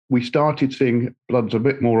we started seeing bloods a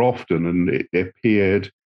bit more often, and it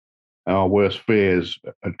appeared our worst fears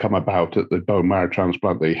had come about at the bone marrow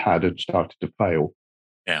transplant that he had started to fail.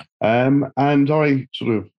 Yeah. And I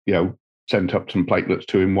sort of, sent up some platelets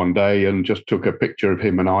to him one day and just took a picture of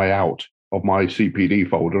him and I out of my CPD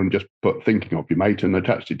folder and just put thinking of you, mate, and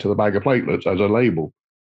attached it to the bag of platelets as a label,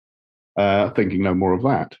 thinking no more of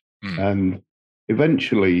that. And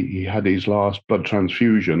eventually he had his last blood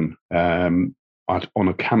transfusion on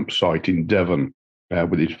a campsite in Devon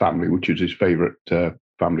with his family, which is his favourite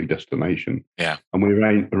family destination. Yeah. And we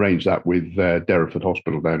arranged that with Derriford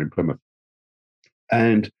Hospital down in Plymouth.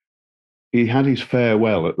 And he had his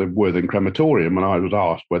farewell at the Worthing Crematorium, and I was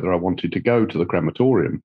asked whether I wanted to go to the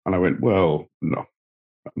crematorium. And I went, well, no,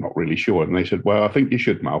 I'm not really sure. And they said, well, I think you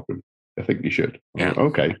should, Malcolm. I think you should. Yeah. Went,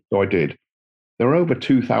 okay, so I did. There were over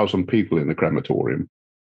 2,000 people in the crematorium,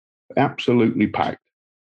 absolutely packed.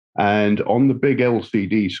 And on the big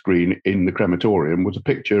LCD screen in the crematorium was a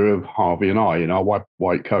picture of Harvey and I in our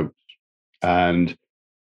white coats. And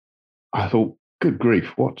I thought, good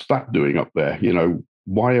grief, what's that doing up there?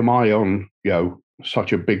 Why am I on,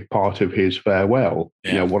 such a big part of his farewell?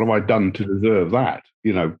 Yeah. What have I done to deserve that?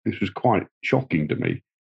 This was quite shocking to me.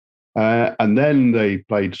 And then they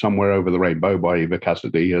played Somewhere Over the Rainbow by Eva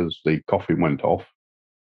Cassidy as the coffin went off.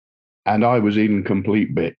 And I was in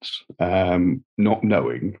complete bits, not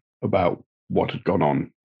knowing about what had gone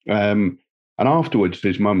on. And afterwards,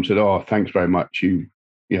 his mum said, oh, thanks very much. You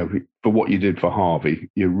for what you did for Harvey,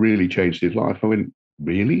 you really changed his life. I went,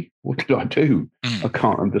 really? What did I do? I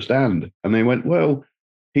can't understand. And they went, well,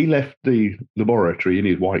 he left the laboratory in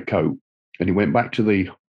his white coat and he went back to the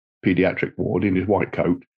pediatric ward in his white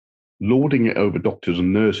coat, lording it over doctors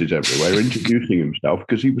and nurses everywhere, introducing himself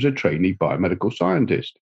because he was a trainee biomedical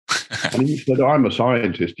scientist. And he said, I'm a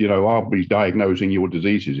scientist, I'll be diagnosing your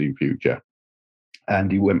diseases in future.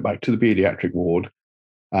 And he went back to the pediatric ward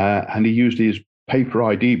and he used his paper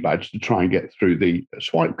ID badge to try and get through the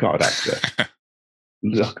swipe card access.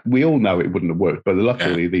 We all know it wouldn't have worked, but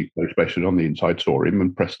luckily the specialist on the inside saw him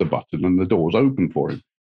and pressed the button and the doors opened for him.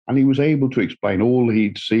 And he was able to explain all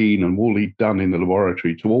he'd seen and all he'd done in the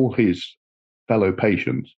laboratory to all his fellow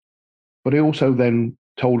patients, but he also then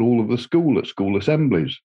told all of the school at school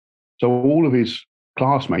assemblies. So all of his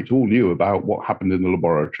classmates all knew about what happened in the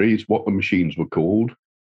laboratories, what the machines were called,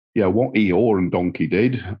 what Eeyore and Donkey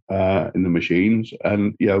did in the machines,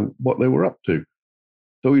 and what they were up to.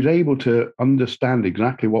 So he was able to understand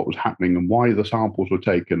exactly what was happening and why the samples were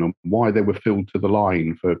taken and why they were filled to the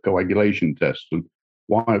line for coagulation tests and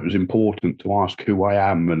why it was important to ask who I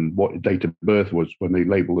am and what date of birth was when they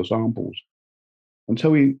label the samples. And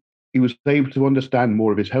so he was able to understand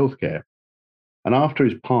more of his healthcare. And after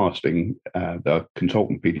his passing, the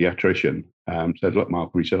consultant pediatrician said, look,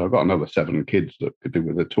 Mark, he said, I've got another 7 kids that could do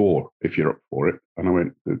with a tour if you're up for it. And I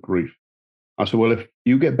went, good grief. I said, well, if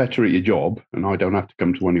you get better at your job and I don't have to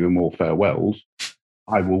come to any more farewells,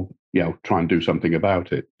 I will, try and do something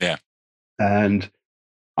about it. Yeah. And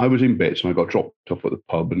I was in bits and I got dropped off at the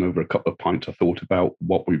pub, and over a couple of pints, I thought about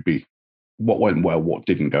what went well, what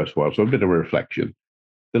didn't go so well. So a bit of a reflection.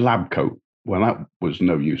 The lab coat, well, that was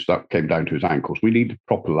no use. That came down to his ankles. We needed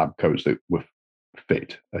proper lab coats that were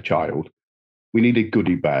fit a child. We needed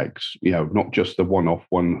goodie bags, not just the one-off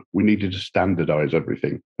one. We needed to standardize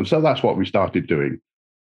everything. And so that's what we started doing.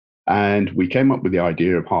 And we came up with the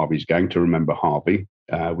idea of Harvey's Gang to remember Harvey.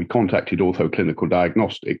 We contacted Ortho Clinical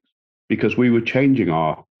Diagnostics because we were changing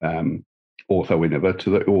our Ortho Innova to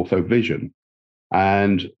the Ortho Vision.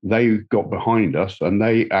 And they got behind us and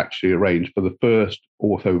they actually arranged for the first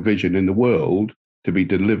Ortho Vision in the world to be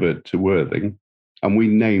delivered to Worthing. And we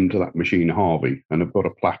named that machine Harvey and have got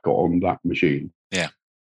a plaque on that machine. Yeah.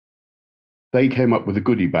 They came up with the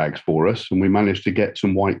goodie bags for us, and we managed to get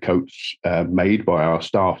some white coats made by our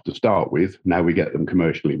staff to start with. Now we get them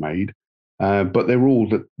commercially made. But they were all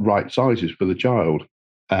the right sizes for the child.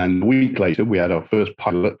 And a week later, we had our first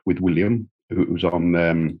pilot with William, who was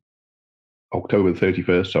on October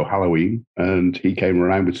 31st, so Halloween. And he came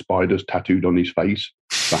around with spiders tattooed on his face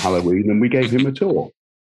for Halloween, and we gave him a tour.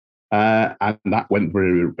 And that went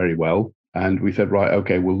very, very well. And we said, right,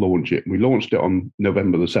 okay, we'll launch it. We launched it on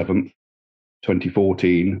November the 7th,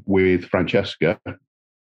 2014, with Francesca.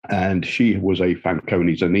 And she was a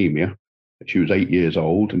Fanconi's anemia. She was 8 years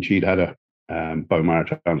old, and she'd had a bone marrow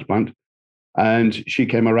transplant. And she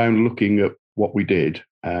came around looking at what we did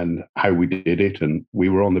and how we did it. And we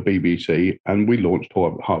were on the BBC, and we launched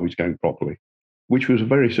Harvey's Gang properly, which was a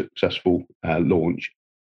very successful launch.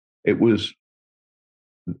 It was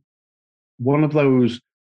one of those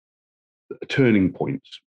turning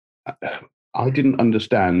points. I didn't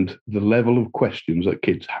understand the level of questions that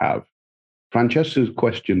kids have. Francesca's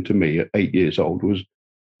question to me at 8 years old was,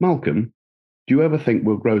 Malcolm, do you ever think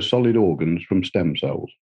we'll grow solid organs from stem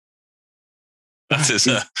cells? That is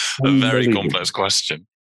a very complex question.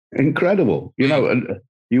 Incredible. And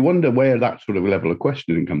you wonder where that sort of level of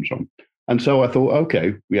questioning comes from. And so I thought,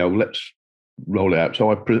 okay, let's roll it out.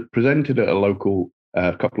 So I presented at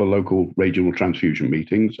a couple of local regional transfusion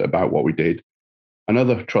meetings about what we did, and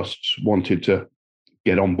other trusts wanted to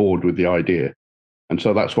get on board with the idea. And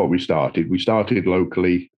so that's what we started. We started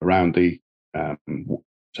locally around the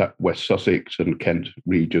West Sussex and Kent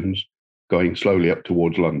regions, going slowly up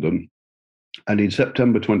towards London. And in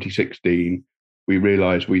September 2016, we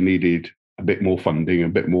realized we needed a bit more funding, a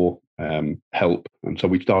bit more help. And so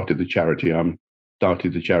we started the charity.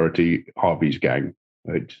 Started the charity Harvey's Gang.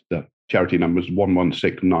 It's the charity number is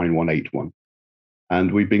 1169181.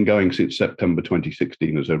 And we've been going since September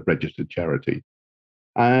 2016 as a registered charity.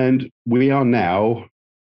 And we are now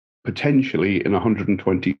potentially in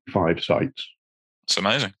 125 sites. It's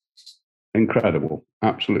amazing. Incredible.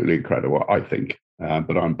 Absolutely incredible, I think.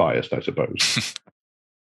 But I'm biased, I suppose.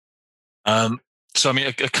 So, I mean,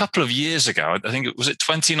 a couple of years ago, I think was it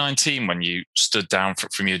 2019 when you stood down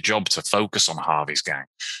from your job to focus on Harvey's Gang.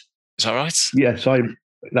 Is that right? Yes,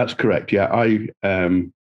 that's correct. Yeah, I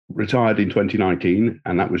retired in 2019,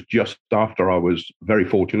 and that was just after I was very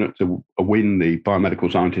fortunate to win the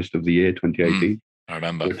Biomedical Scientist of the Year 2018. I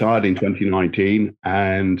remember. Retired in 2019,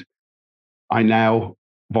 and I now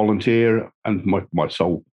volunteer, and my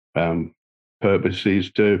sole purpose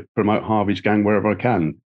is to promote Harvey's Gang wherever I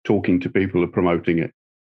can, talking to people and promoting it.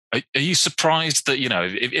 Are you surprised that,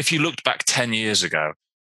 if you looked back 10 years ago,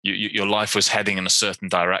 your life was heading in a certain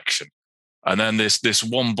direction, and then this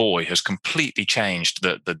one boy has completely changed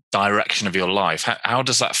the direction of your life? How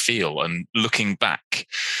does that feel? And looking back,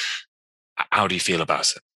 how do you feel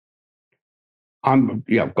about it? I'm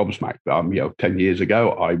gobsmacked. 10 years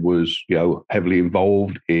ago, I was heavily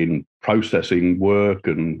involved in processing work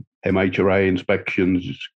and MHRA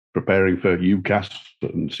inspections, preparing for UCAS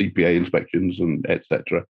and CPA inspections and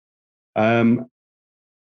etc. And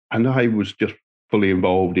I was just fully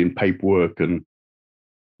involved in paperwork and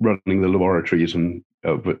running the laboratories and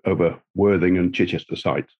over Worthing and Chichester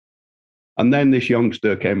sites. And then this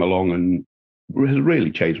youngster came along and has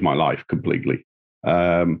really changed my life completely.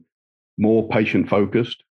 More patient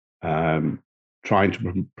focused, trying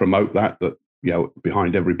to promote that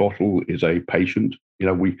behind every bottle is a patient.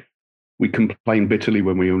 We complain bitterly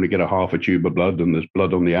when we only get a half a tube of blood and there's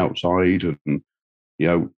blood on the outside, and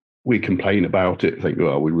we complain about it, think,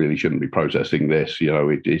 well, we really shouldn't be processing this,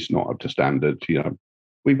 it's not up to standard.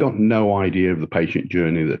 We've got no idea of the patient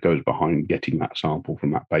journey that goes behind getting that sample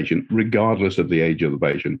from that patient, regardless of the age of the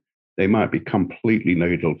patient. They might be completely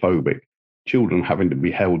needle phobic, children having to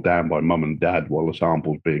be held down by mum and dad while the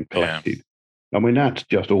sample's being collected. Yeah. I mean, that's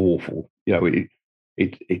just awful.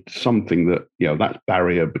 It's something that, that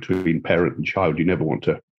barrier between parent and child, you never want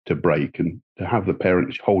to break. And to have the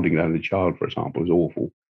parent holding down the child for a sample is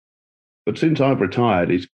awful. But since I've retired,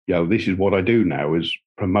 this is what I do now, is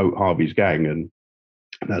promote Harvey's Gang. And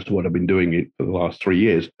that's what I've been doing for the last 3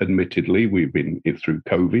 years. Admittedly, we've been through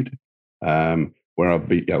COVID, where I've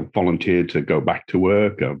been, volunteered to go back to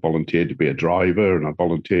work. I've volunteered to be a driver, and I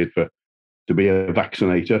volunteered to be a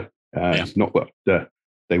vaccinator. It's not that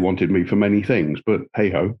they wanted me for many things, but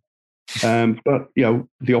hey ho. But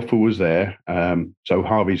the offer was there. So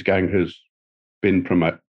Harvey's Gang has been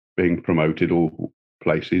being promoted all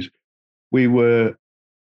places. We were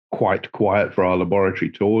quite quiet for our laboratory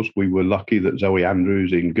tours. We were lucky that Zoe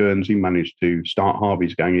Andrews in Guernsey managed to start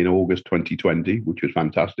Harvey's Gang in August 2020, which was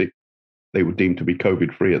fantastic. They were deemed to be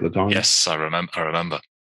COVID-free at the time. Yes, I remember.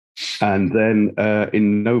 And then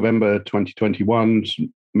in November 2021,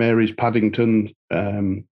 Mary's Paddington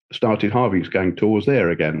started Harvey's Gang tours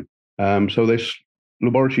there again. So this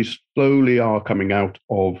laboratories slowly are coming out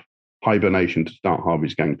of hibernation to start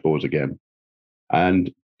Harvey's Gang tours again.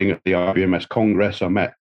 And at the IBMS Congress, I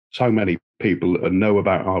met so many people that know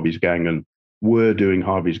about Harvey's Gang and were doing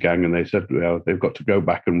Harvey's Gang, and they said, well, they've got to go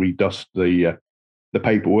back and redust the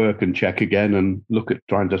paperwork and check again and look at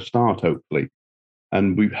trying to start, hopefully.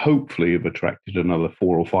 And we hopefully have attracted another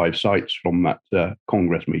 4 or 5 sites from that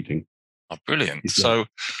Congress meeting. Oh, brilliant. So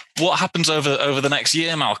what happens over the next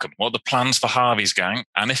year, Malcolm? What are the plans for Harvey's Gang?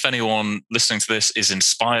 And if anyone listening to this is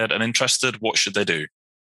inspired and interested, what should they do?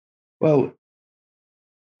 Well,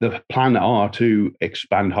 the plan are to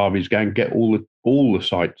expand Harvey's Gang, get all the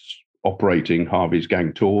sites operating Harvey's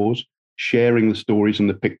Gang tours, sharing the stories and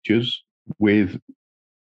the pictures with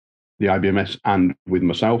the IBMS and with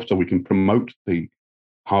myself, so we can promote the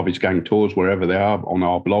Harvey's Gang tours wherever they are, on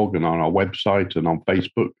our blog and on our website and on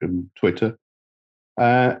Facebook and Twitter.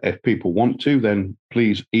 If people want to, then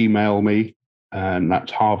please email me, and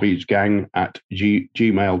that's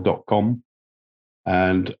harveysgang@gmail.com.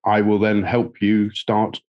 And I will then help you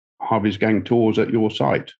start Harvey's Gang tours at your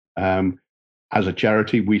site. As a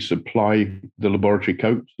charity, we supply the laboratory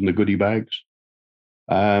coats and the goodie bags.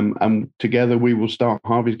 And together we will start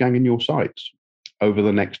Harvey's Gang in your sites. Over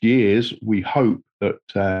the next years, we hope that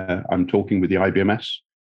I'm talking with the IBMS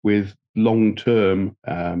with long-term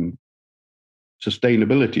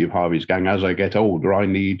sustainability of Harvey's Gang. As I get older, I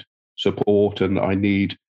need support, and I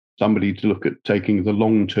need somebody to look at taking the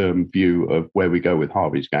long-term view of where we go with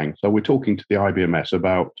Harvey's Gang. So we're talking to the IBMS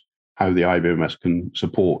about how the IBMS can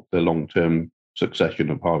support the long-term succession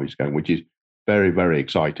of Harvey's Gang, which is very, very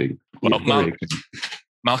exciting. Well,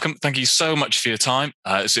 Malcolm, thank you so much for your time.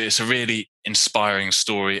 It's a really inspiring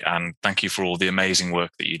story, and thank you for all the amazing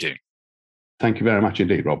work that you do. Thank you very much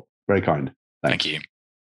indeed, Rob. Very kind. Thank you.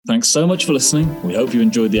 Thanks so much for listening. We hope you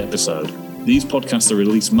enjoyed the episode. These podcasts are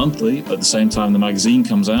released monthly at the same time the magazine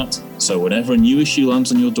comes out, so whenever a new issue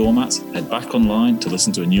lands on your doormat, head back online to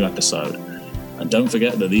listen to a new episode. And don't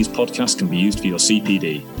forget that these podcasts can be used for your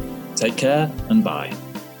CPD. Take care and bye.